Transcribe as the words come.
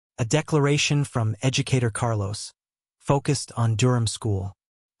A declaration from educator Carlos, focused on Durham School.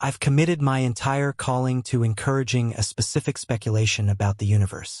 I've committed my entire calling to encouraging a specific speculation about the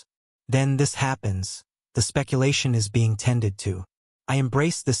universe. Then this happens. The speculation is being tended to. I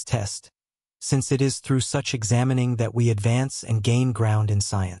embrace this test, since it is through such examining that we advance and gain ground in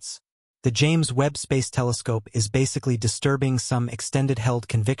science. The James Webb Space Telescope is basically disturbing some extended-held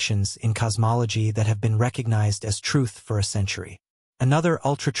convictions in cosmology that have been recognized as truth for a century. Another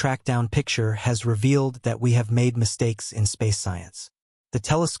ultra-trackdown picture has revealed that we have made mistakes in space science. The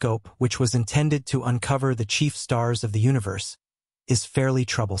telescope, which was intended to uncover the chief stars of the universe, is fairly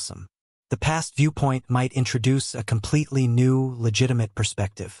troublesome. The past viewpoint might introduce a completely new, legitimate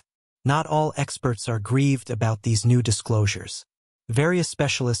perspective. Not all experts are grieved about these new disclosures. Various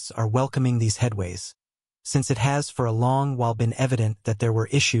specialists are welcoming these headways, since it has for a long while been evident that there were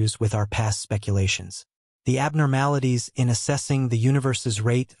issues with our past speculations. The abnormalities in assessing the universe's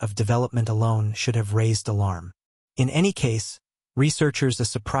rate of development alone should have raised alarm. In any case, researchers a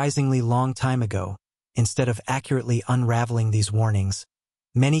surprisingly long time ago, instead of accurately unraveling these warnings,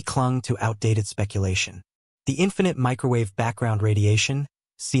 many clung to outdated speculation. The infinite microwave background radiation,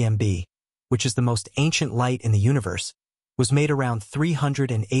 CMB, which is the most ancient light in the universe, was made around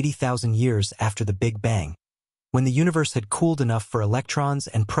 380,000 years after the Big Bang, when the universe had cooled enough for electrons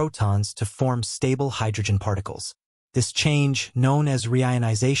and protons to form stable hydrogen particles. This change, known as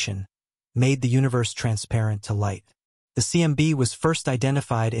reionization, made the universe transparent to light. The CMB was first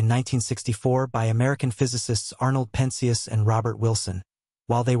identified in 1964 by American physicists Arnold Penzias and Robert Wilson,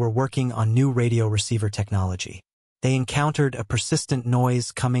 while they were working on new radio receiver technology. They encountered a persistent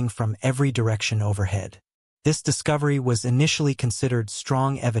noise coming from every direction overhead. This discovery was initially considered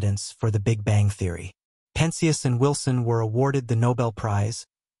strong evidence for the Big Bang theory. Penzias and Wilson were awarded the Nobel Prize,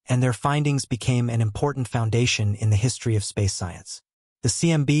 and their findings became an important foundation in the history of space science. The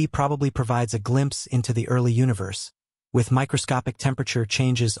CMB probably provides a glimpse into the early universe, with microscopic temperature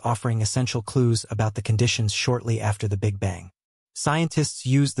changes offering essential clues about the conditions shortly after the Big Bang. Scientists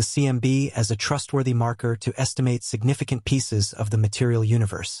use the CMB as a trustworthy marker to estimate significant pieces of the material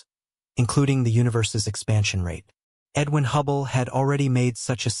universe, including the universe's expansion rate. Edwin Hubble had already made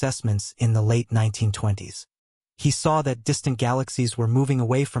such assessments in the late 1920s. He saw that distant galaxies were moving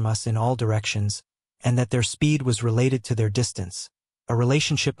away from us in all directions, and that their speed was related to their distance, a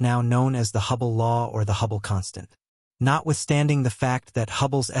relationship now known as the Hubble law or the Hubble constant. Notwithstanding the fact that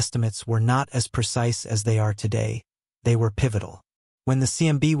Hubble's estimates were not as precise as they are today, they were pivotal. When the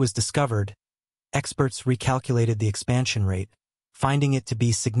CMB was discovered, experts recalculated the expansion rate, finding it to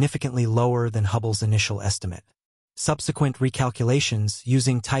be significantly lower than Hubble's initial estimate. Subsequent recalculations,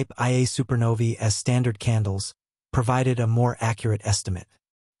 using type Ia supernovae as standard candles, provided a more accurate estimate.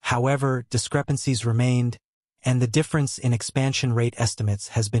 However, discrepancies remained, and the difference in expansion rate estimates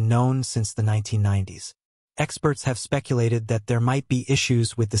has been known since the 1990s. Experts have speculated that there might be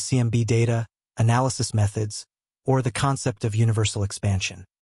issues with the CMB data, analysis methods, or the concept of universal expansion.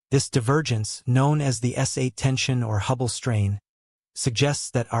 This divergence, known as the S8 tension or Hubble strain, suggests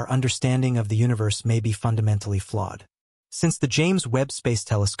that our understanding of the universe may be fundamentally flawed. Since the James Webb Space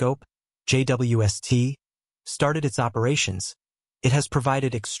Telescope, JWST, started its operations, it has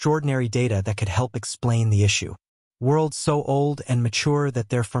provided extraordinary data that could help explain the issue. Worlds so old and mature that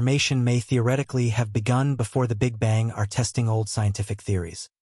their formation may theoretically have begun before the Big Bang are testing old scientific theories.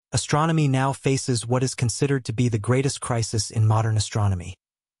 Astronomy now faces what is considered to be the greatest crisis in modern astronomy.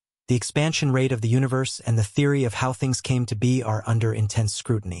 The expansion rate of the universe and the theory of how things came to be are under intense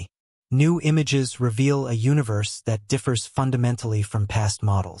scrutiny. New images reveal a universe that differs fundamentally from past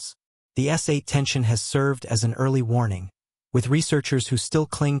models. The S8 tension has served as an early warning, with researchers who still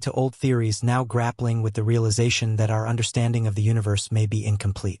cling to old theories now grappling with the realization that our understanding of the universe may be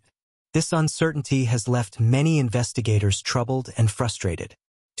incomplete. This uncertainty has left many investigators troubled and frustrated.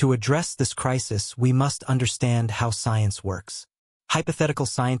 To address this crisis, we must understand how science works. Hypothetical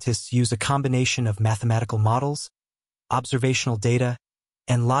scientists use a combination of mathematical models, observational data,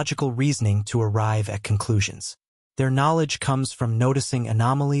 and logical reasoning to arrive at conclusions. Their knowledge comes from noticing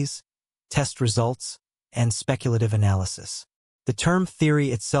anomalies, test results, and speculative analysis. The term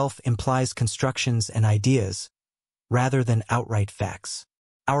theory itself implies constructions and ideas, rather than outright facts.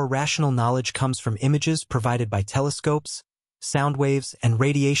 Our rational knowledge comes from images provided by telescopes, sound waves, and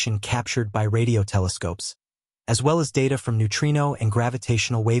radiation captured by radio telescopes, as well as data from neutrino and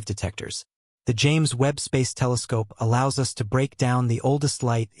gravitational wave detectors. The James Webb Space Telescope allows us to break down the oldest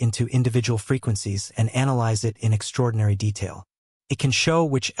light into individual frequencies and analyze it in extraordinary detail. It can show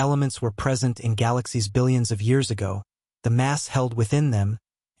which elements were present in galaxies billions of years ago, the mass held within them,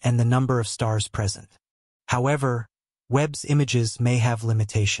 and the number of stars present. However, Webb's images may have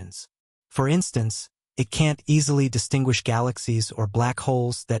limitations. For instance, it can't easily distinguish galaxies or black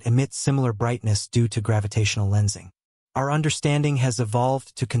holes that emit similar brightness due to gravitational lensing. Our understanding has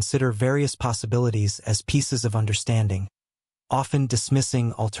evolved to consider various possibilities as pieces of understanding, often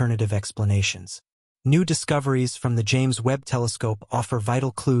dismissing alternative explanations. New discoveries from the James Webb Telescope offer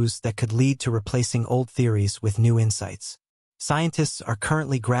vital clues that could lead to replacing old theories with new insights. Scientists are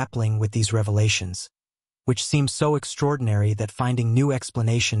currently grappling with these revelations, which seem so extraordinary that finding new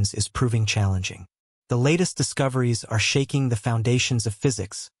explanations is proving challenging. The latest discoveries are shaking the foundations of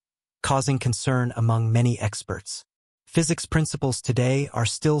physics, causing concern among many experts. Physics principles today are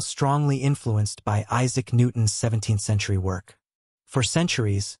still strongly influenced by Isaac Newton's 17th-century work. For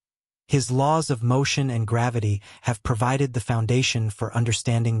centuries, his laws of motion and gravity have provided the foundation for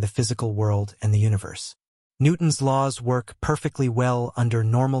understanding the physical world and the universe. Newton's laws work perfectly well under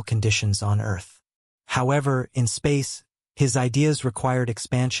normal conditions on Earth. However, in space, his ideas required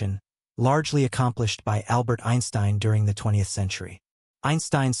expansion, largely accomplished by Albert Einstein during the 20th century.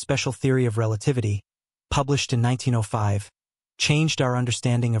 Einstein's special theory of relativity, published in 1905, changed our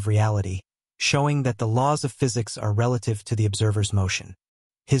understanding of reality, showing that the laws of physics are relative to the observer's motion.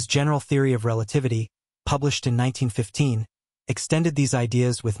 His general theory of relativity, published in 1915, extended these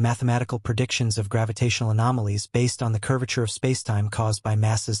ideas with mathematical predictions of gravitational anomalies based on the curvature of spacetime caused by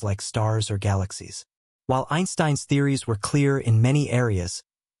masses like stars or galaxies. While Einstein's theories were clear in many areas,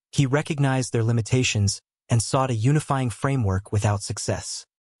 he recognized their limitations and sought a unifying framework without success.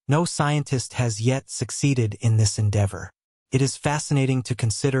 No scientist has yet succeeded in this endeavor. It is fascinating to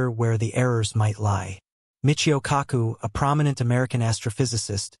consider where the errors might lie. Michio Kaku, a prominent American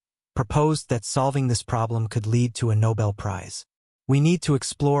astrophysicist, proposed that solving this problem could lead to a Nobel Prize. We need to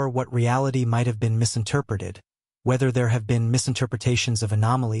explore what reality might have been misinterpreted, whether there have been misinterpretations of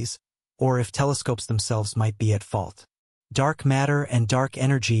anomalies, or if telescopes themselves might be at fault. Dark matter and dark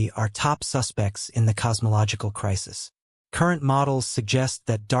energy are top suspects in the cosmological crisis. Current models suggest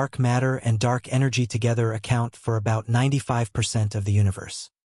that dark matter and dark energy together account for about 95% of the universe.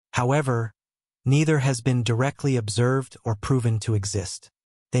 However, neither has been directly observed or proven to exist.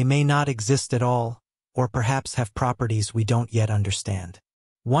 They may not exist at all, or perhaps have properties we don't yet understand.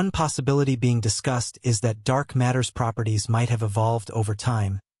 One possibility being discussed is that dark matter's properties might have evolved over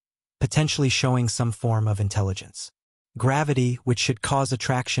time, potentially showing some form of intelligence. Gravity, which should cause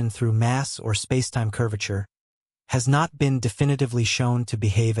attraction through mass or spacetime curvature, has not been definitively shown to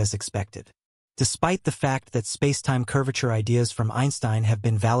behave as expected. Despite the fact that spacetime curvature ideas from Einstein have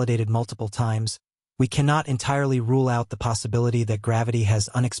been validated multiple times, we cannot entirely rule out the possibility that gravity has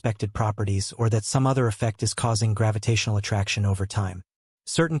unexpected properties or that some other effect is causing gravitational attraction over time.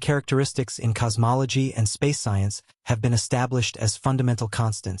 Certain characteristics in cosmology and space science have been established as fundamental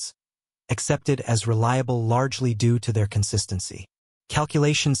constants, accepted as reliable largely due to their consistency.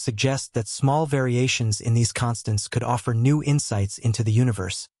 Calculations suggest that small variations in these constants could offer new insights into the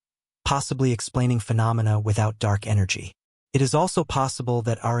universe, possibly explaining phenomena without dark energy. It is also possible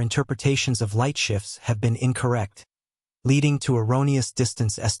that our interpretations of light shifts have been incorrect, leading to erroneous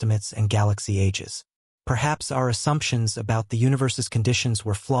distance estimates and galaxy ages. Perhaps our assumptions about the universe's conditions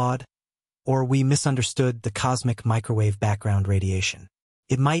were flawed, or we misunderstood the cosmic microwave background radiation.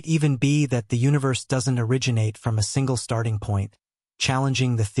 It might even be that the universe doesn't originate from a single starting point,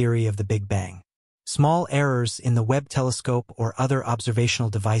 challenging the theory of the Big Bang. Small errors in the Webb telescope or other observational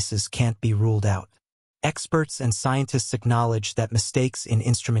devices can't be ruled out. Experts and scientists acknowledge that mistakes in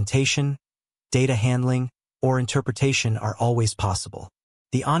instrumentation, data handling, or interpretation are always possible.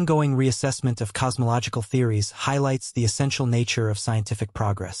 The ongoing reassessment of cosmological theories highlights the essential nature of scientific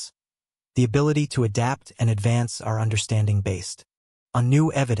progress, the ability to adapt and advance our understanding based on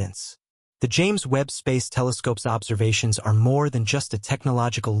new evidence. The James Webb Space Telescope's observations are more than just a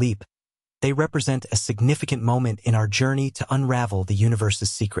technological leap. They represent a significant moment in our journey to unravel the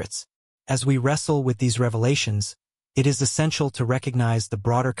universe's secrets. As we wrestle with these revelations, it is essential to recognize the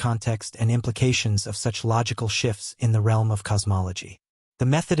broader context and implications of such logical shifts in the realm of cosmology. The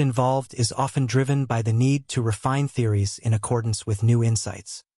method involved is often driven by the need to refine theories in accordance with new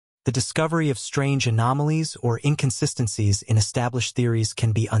insights. The discovery of strange anomalies or inconsistencies in established theories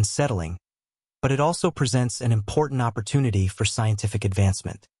can be unsettling, but it also presents an important opportunity for scientific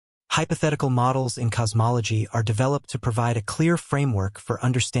advancement. Hypothetical models in cosmology are developed to provide a clear framework for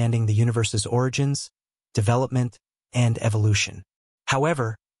understanding the universe's origins, development, and evolution.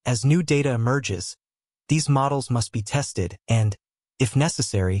 However, as new data emerges, these models must be tested and, if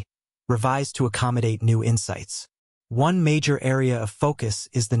necessary, revised to accommodate new insights. One major area of focus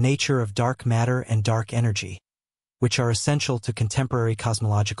is the nature of dark matter and dark energy, which are essential to contemporary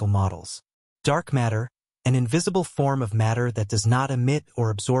cosmological models. Dark matter, an invisible form of matter that does not emit or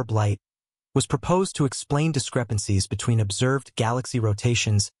absorb light, was proposed to explain discrepancies between observed galaxy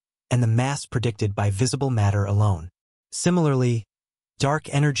rotations and the mass predicted by visible matter alone. Similarly,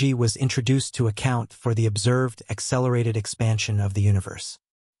 dark energy was introduced to account for the observed accelerated expansion of the universe.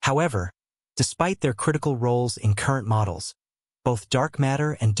 However, despite their critical roles in current models, both dark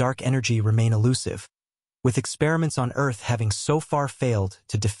matter and dark energy remain elusive, with experiments on Earth having so far failed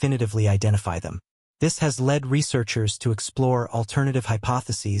to definitively identify them. This has led researchers to explore alternative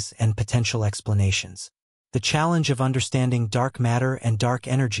hypotheses and potential explanations. The challenge of understanding dark matter and dark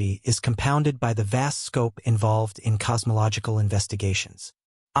energy is compounded by the vast scope involved in cosmological investigations.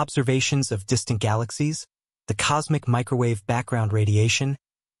 Observations of distant galaxies, the cosmic microwave background radiation,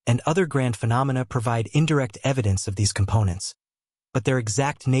 and other grand phenomena provide indirect evidence of these components, but their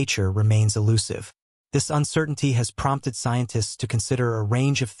exact nature remains elusive. This uncertainty has prompted scientists to consider a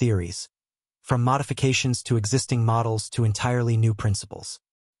range of theories, from modifications to existing models to entirely new principles.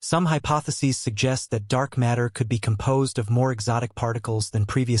 Some hypotheses suggest that dark matter could be composed of more exotic particles than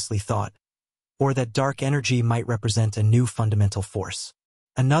previously thought, or that dark energy might represent a new fundamental force.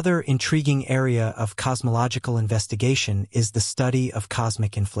 Another intriguing area of cosmological investigation is the study of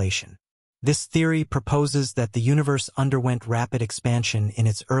cosmic inflation. This theory proposes that the universe underwent rapid expansion in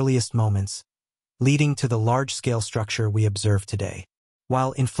its earliest moments, leading to the large-scale structure we observe today.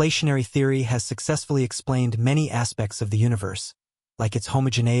 While inflationary theory has successfully explained many aspects of the universe, like its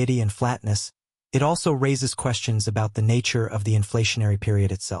homogeneity and flatness, it also raises questions about the nature of the inflationary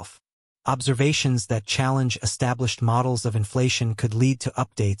period itself. Observations that challenge established models of inflation could lead to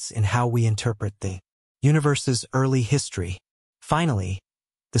updates in how we interpret the universe's early history. Finally,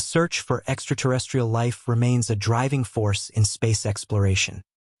 the search for extraterrestrial life remains a driving force in space exploration.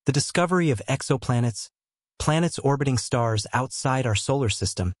 The discovery of exoplanets, planets orbiting stars outside our solar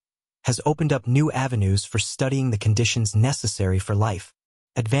system, has opened up new avenues for studying the conditions necessary for life.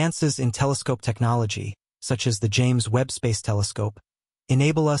 Advances in telescope technology, such as the James Webb Space Telescope,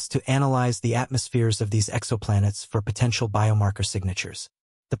 enable us to analyze the atmospheres of these exoplanets for potential biomarker signatures.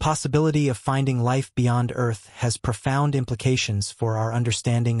 The possibility of finding life beyond Earth has profound implications for our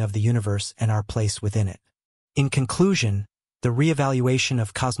understanding of the universe and our place within it. In conclusion, the reevaluation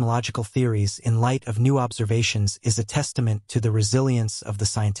of cosmological theories in light of new observations is a testament to the resilience of the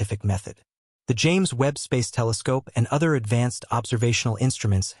scientific method. The James Webb Space Telescope and other advanced observational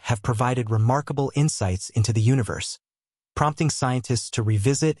instruments have provided remarkable insights into the universe, prompting scientists to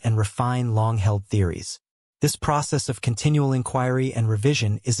revisit and refine long-held theories. This process of continual inquiry and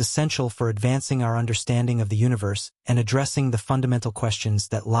revision is essential for advancing our understanding of the universe and addressing the fundamental questions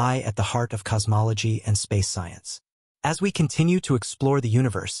that lie at the heart of cosmology and space science. As we continue to explore the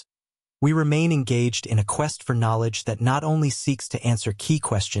universe, we remain engaged in a quest for knowledge that not only seeks to answer key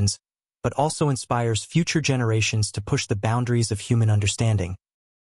questions, but also inspires future generations to push the boundaries of human understanding.